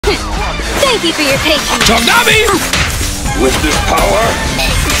Thank you for your patience. Chongami! With this power,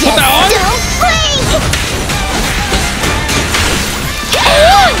 Put that on! Don't blink!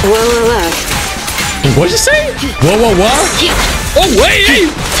 What'd you say? Whoa. Oh, wait!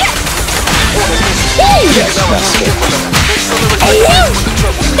 Hey.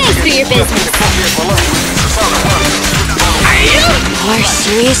 Thanks for your business. Or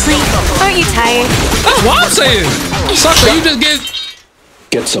seriously? Aren't you tired? That's what I'm saying. Sucker, you just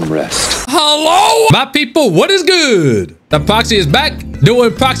get some rest. Hello? My people, what is good? The proxy is back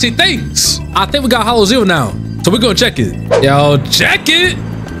doing proxy things. I think we got Hollow Zero now. So we're gonna check it. Yo, check it.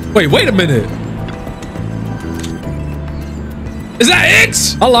 Wait a minute. Is that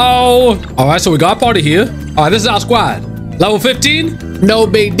X? Hello. All right, so we got a party here. All right, this is our squad. Level 15, no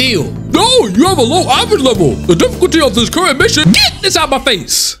big deal. No, you have a low average level. The difficulty of this current mission, get this out my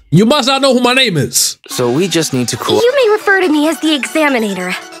face. You must not know who my name is. So we just need to cool. You may refer to me as the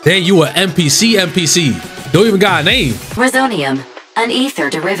Examinator. Then you an NPC. Don't even got a name. Resonium, an ether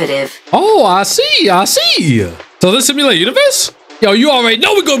derivative. Oh, I see. So this simulate universe? Yo, you already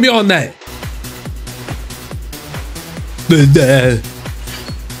know we're gonna be on that.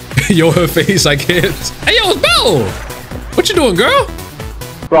 Yo, her face, I can't. Hey, yo, it's Belle. What you doing, girl?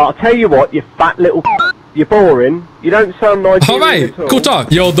 Right, I'll tell you what, you fat little you're boring. You don't sound like all right, cool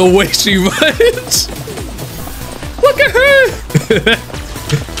talk. Yo, the way she runs. Look at her.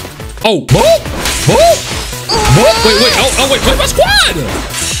 Oh, boop. Wait. Oh, wait, where's my squad?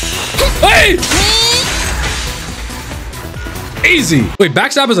 Hey. Easy. Wait,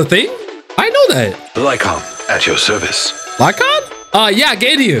 backstab is a thing? I know that. Lycom, at your service. Lycon? Yeah,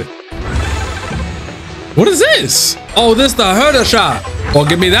 get in here. What is this? Oh, this the herder shop. Oh,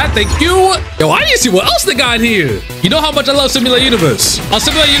 give me that, thank you. Yo, I need to see what else they got in here. You know how much I love Simulate Universe. Our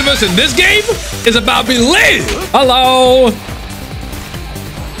Simulate Universe in this game is about to be lit. Hello.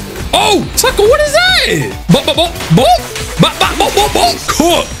 Oh, sucker, what is that?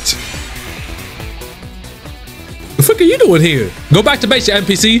 Cooked. The frick are you doing here? Go back to base, you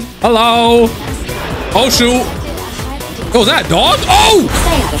NPC. Hello. Oh, shoot. Oh, is that a dog? Oh!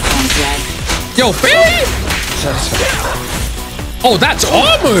 Yo, Fairy? Oh, that's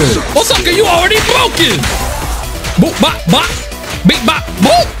armored. Well, sucker, you already broken. Boop, bop, bop. Beep, bop,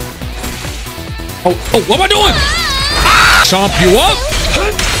 boop. Oh, what am I doing? Ah! Chomp you up.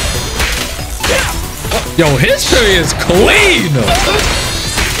 Yo, his Fairy is clean.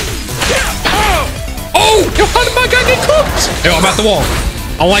 Oh, yo, how did my guy get cooked? Yo, I'm at the wall.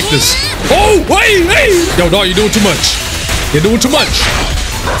 I don't like this. Oh, wait, hey. Yo, dog, you're doing too much. You're doing too much.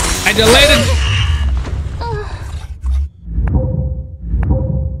 And you landed.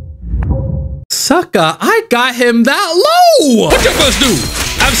 Sucker, I got him that low. What your first do?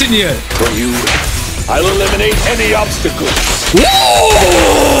 I haven't seen you yet. For you, I'll eliminate any obstacles.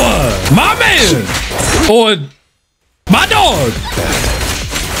 Whoa! My man. Or my dog.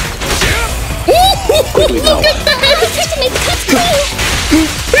 Ooh, look at that.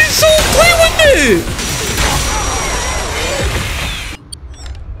 He's so clean with it.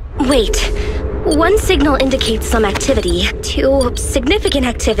 Wait. 1 signal indicates some activity. 2, significant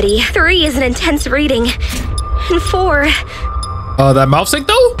activity. 3 is an intense reading. And 4... that mouth sync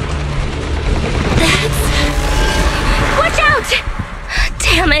though? Watch out!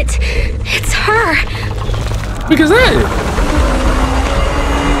 Damn it. It's her. Because that.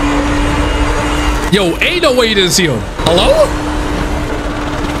 Yo, ain't no way you didn't see him. Hello?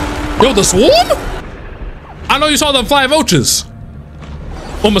 Yo, the swarm? I know you saw them flying roaches.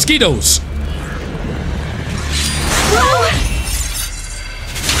 Or mosquitoes.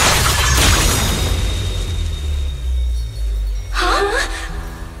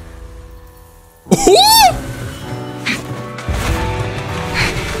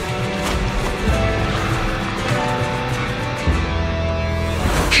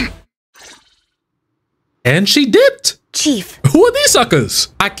 And she dipped. Chief. Who are these suckers?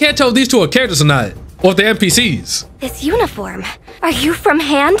 I can't tell if these two are characters or not. Or if they're NPCs. This uniform. Are you from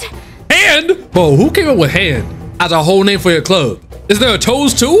Hand? Hand? Bro, who came up with Hand as a whole name for your club? Is there a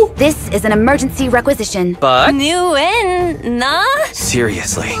Toes too? This is an emergency requisition. But New in, nah?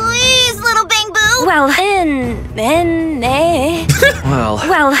 seriously. Please, little Bang Boo. Well,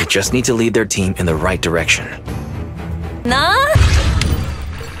 Well, we just need to lead their team in the right direction. Nah?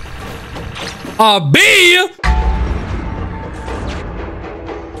 B.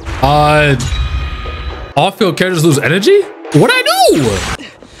 Off-field characters lose energy? What'd I do?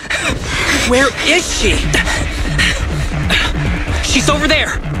 Where is she? She's over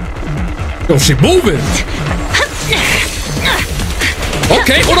there. Yo, she moving.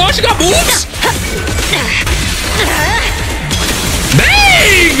 Okay, hold on, she got moves.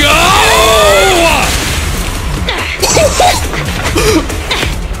 Dang!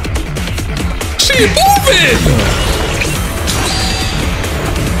 be moving!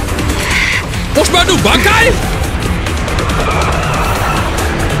 What's my new Bankai?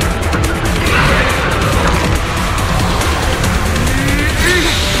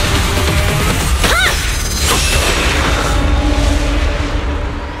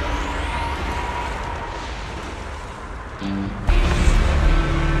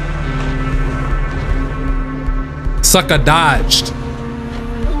 Sucker dodged.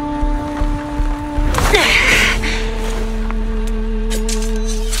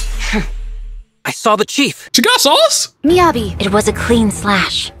 I saw the chief. She got sauce? Miyabi. It was a clean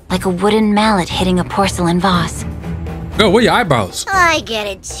slash, like a wooden mallet hitting a porcelain vase. Girl, where your eyebrows? I get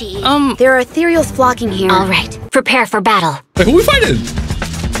it, Chief. There are ethereals flocking here. All right, prepare for battle. Hey, who we fighting?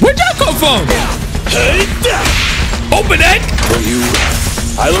 Where'd that come from? Open it! For you,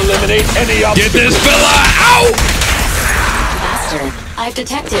 I'll eliminate any obstacle. Get this fella out! Master, I've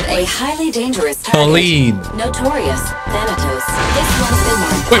detected a highly dangerous target. Pauline. Notorious Thanatos. This one's been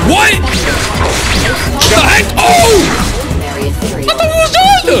marked. Wait, what? The heck? Oh! Ordinary ethereal. I thought we was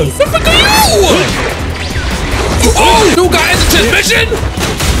done! What the fuck are you? Oh! New guy ends his mission?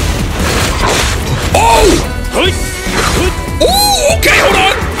 Oh! Oh, okay, hold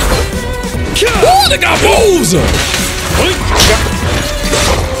on! Oh, they got moves!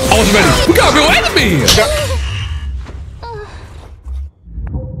 I was ready. We got a real enemy!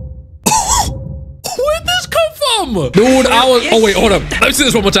 Where'd this come from? Dude, I was... Oh, wait, hold up. Let me see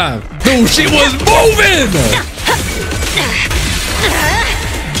this one more time. Dude, she was moving!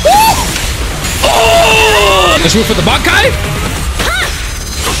 Oh! Let's root for the Bankai.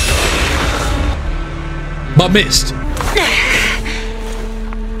 But missed.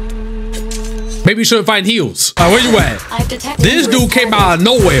 Maybe you shouldn't find heals. All right, where you at? This dude came out of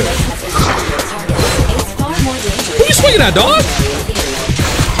nowhere. Who you swinging at, dog?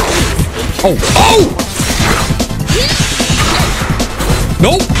 Oh, oh!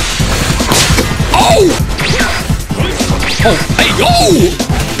 Nope. Oh! Oh, hey, yo!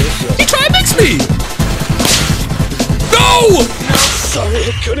 He tried to mix me! No! Sorry,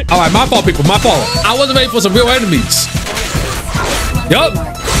 I couldn't. All right, my fault, people, my fault. I wasn't ready for some real enemies. Yup.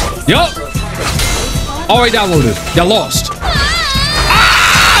 Yup. Already downloaded. Y'all lost.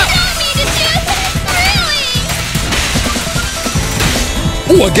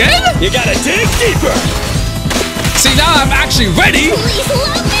 Oh, again? You gotta dig deeper. See, now I'm actually ready.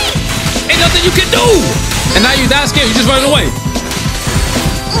 Ain't nothing you can do. And now you're that scared, you just running away.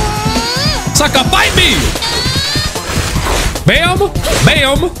 Sucker, fight me. Bam,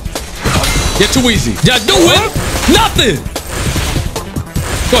 bam. You're too easy. Just do it. Nothing.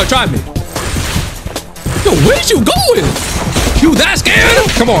 Go ahead, try me. Yo, where's you going? You that scared?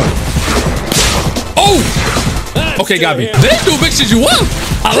 Come on. Oh. Okay, got me. This dude mixes you up.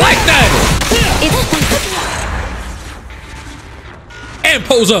 I like that. And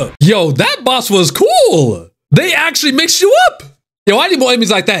pose up. Yo, that boss was cool. They actually mixed you up. Yo, I need more enemies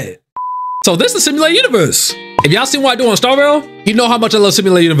like that. So this is the Simulated Universe. If y'all seen what I do on Star Rail, you know how much I love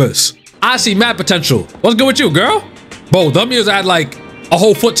Simulated Universe. I see mad potential. What's good with you, girl? Bro, them ears add like a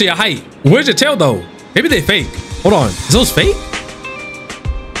whole foot to your height. Where's your tail though? Maybe they fake. Hold on, is those fake?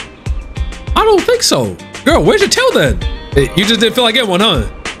 I don't think so. Girl, where's your tail then? You just didn't feel like getting one,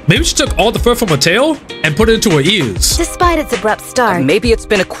 huh? Maybe she took all the fur from her tail and put it into her ears. Despite its abrupt start. Maybe it's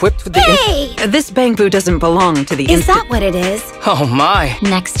been equipped with the... Hey! This bamboo doesn't belong to the... Is that what it is? Oh my.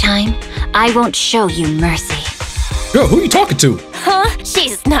 Next time, I won't show you mercy. Girl, who you talking to? Huh?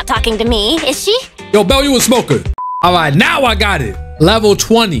 She's not talking to me, is she? Yo, Belle, you a smoker. All right, now I got it. Level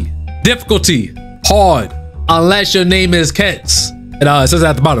 20. Difficulty. Hard. Unless your name is Kets. And it says it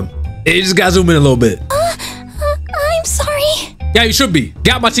at the bottom. You just gotta zoom in a little bit. I'm sorry. Yeah, you should be.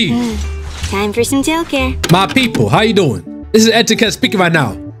 Got my teeth. Time for some tail care. My people, how you doing? This is Etiquette speaking right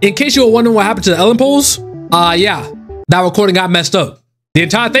now. In case you were wondering what happened to the Ellen poles, yeah, that recording got messed up. The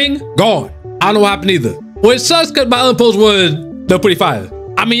entire thing, gone. I don't know what happened either. Well, it sucks because my Ellen poles they're pretty fire.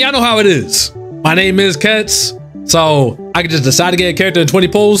 I mean, y'all know how it is. My name is Kets, so I can just decide to get a character in 20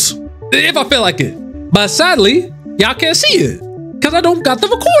 poles if I feel like it. But sadly, y'all can't see it because I don't got the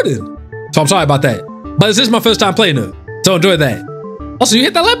recording. So I'm sorry about that. But this is my first time playing it, so enjoy that. Also, you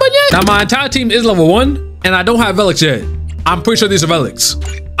hit that like button yet? Now, my entire team is level 1, and I don't have relics yet. I'm pretty sure these are relics.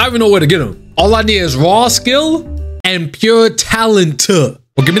 I don't even know where to get them. All I need is raw skill and pure talent. Well,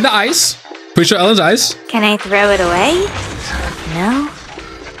 give me the ice. Pretty sure Ellen's ice. Can I throw it away? No?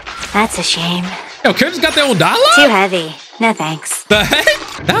 That's a shame. Yo, characters got their own dialogue? Too heavy. No thanks. The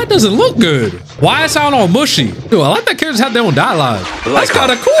heck? That doesn't look good. Why it sound all mushy? Dude, I like that characters have their own dialogue. That's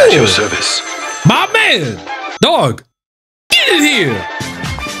kind of cool. At your service. My man. Dog. Get in here.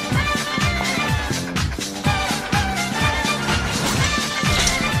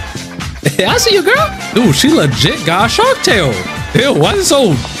 Okay, I see you, girl. Dude, she legit got a shark tail. Ew, why is it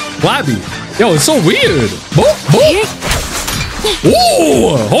so flabby? Yo, it's so weird. Boop, boop.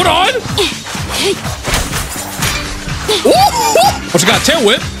 Ooh, hold on. Ooh, oh, she got a tail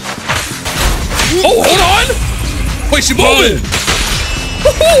whip. Oh, hold on. Wait, she moving.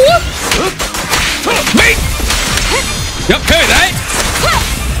 Mate. Yep, carry that.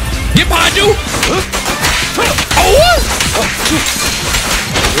 Get behind you.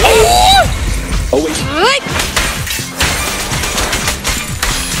 Oh. Oh, wait.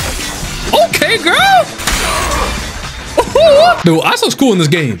 Okay, girl. Dude, I saw school in this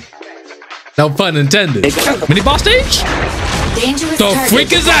game. No pun intended. Mini boss stage? Dangerous The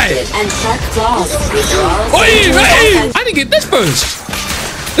freak is that? and shark claws. Hey, hey! I didn't get this first.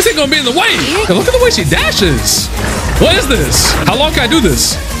 This ain't gonna be in the way. And look at the way she dashes. What is this? How long can I do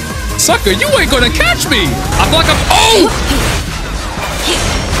this? Sucker, you ain't gonna catch me. I feel like I'm. Oh!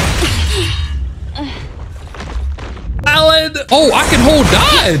 Alan! Oh, I can hold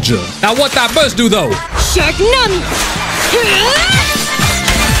dodge. Now what that burst do though? Shark Nami!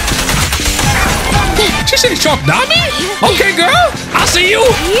 She said Shark Nami? Okay, girl. I see you.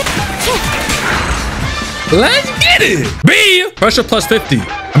 Let's get it. B. Pressure plus 50.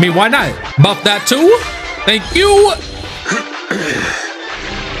 I mean, why not? Buff that too. Thank you.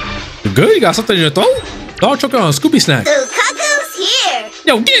 You good? You got something in your throat? Dog choking on a Scooby snack. Lukaku's here!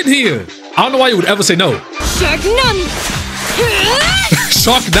 Yo, get in here. I don't know why you would ever say no. Shark Nami!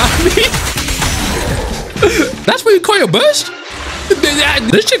 Shark Nami? That's what you call your burst?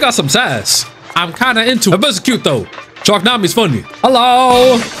 This chick got some sass. I'm kind of into it. Her burst is cute though. Shark Nami's funny.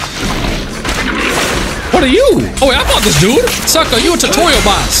 Hello. What are you? Oh wait, I fought this dude. Sucker, you a tutorial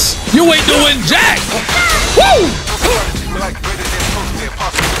boss. You ain't doing jack. Woo!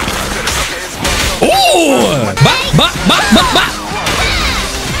 Ooh! Bop, bop, bop, bop, bop.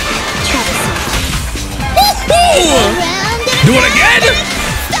 Ooh! Do it again?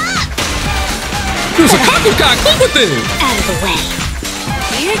 Dude, Sakaku's got quick with it. Out of the way.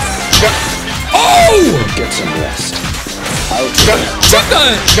 Oh! Get some rest. Check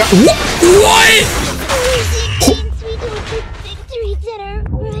that! What? Victory dinner,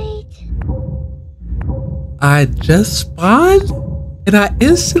 right? I just spawned and I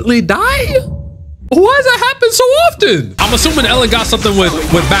instantly die? Why does that happen so often? I'm assuming Ellen got something with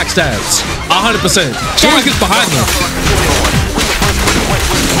backstabs. 100%. She always gets behind them.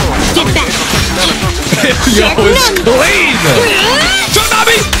 Get back! Yo, it's clean! Shark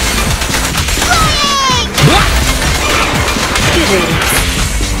Nami!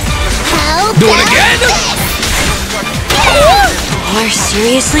 Do it again! Or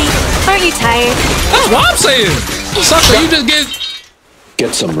seriously? Aren't you tired? That's what I'm saying! Sucker, you just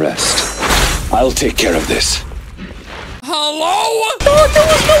Get some rest. I'll take care of this. Hello? There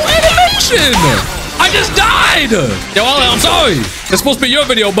was no animation! I just died! Yo, Ellen, I'm sorry. It's supposed to be your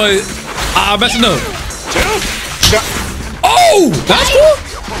video, but I'm messing up. Oh! That's cool!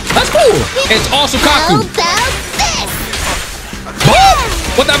 That's cool! It's all Sukaku. Oh,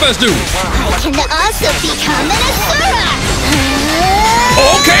 what that best do? I can also become an Asura!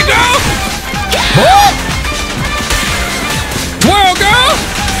 Okay, girl! Oh. Twirl, girl!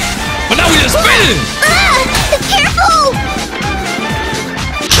 But now we just spinning! Careful!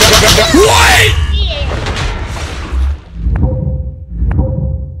 What?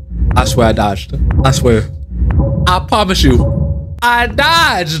 I swear I dodged. I swear. I promise you. I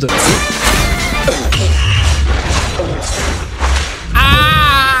dodged.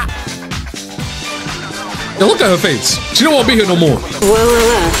 Ah! Yo, look at her face. She don't want to be here no more.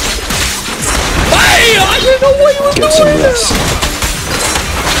 Hey! I didn't know what you was doing!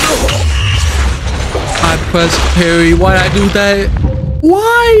 I pressed parry. Why'd I do that?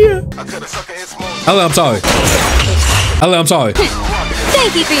 Why? Ellen, I'm sorry. Ellen, I'm sorry.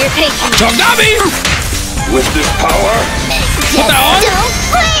 Thank you for your patience. Shark Nami! With this power, Put that on!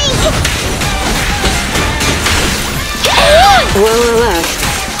 Don't blink!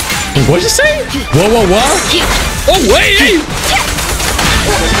 What'd you say? Whoa, whoa, whoa! Oh, wait!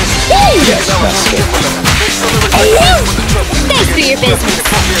 Hey. yes, master. Oh, what? Thanks for your business.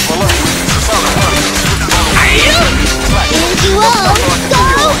 Hey. And you all go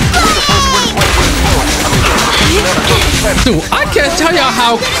play! Dude, I can't tell y'all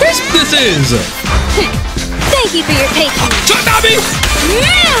how crisp this is! Thank you for your patience. Shark Nami!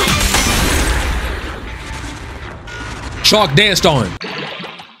 Shark danced on.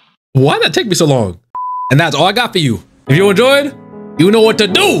 Why'd that take me so long? And that's all I got for you. If you enjoyed, you know what to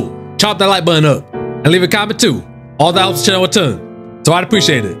do. Chop that like button up and leave a comment too. All that helps the channel a ton. So I'd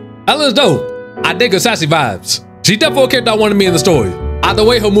appreciate it. Ellen's dope. I dig her sassy vibes. She definitely a character I wanted me in the story. I Not the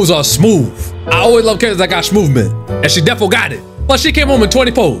way her moves are smooth. I always love characters that got smoothment. And she definitely got it. Plus, she came home in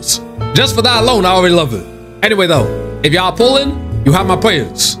 20 pulls. Just for that alone, I already love it. Anyway, though, if y'all pulling, you have my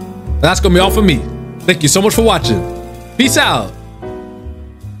prayers. That's gonna be all for me. Thank you so much for watching. Peace out.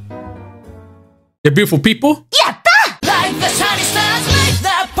 You beautiful people. Yeah,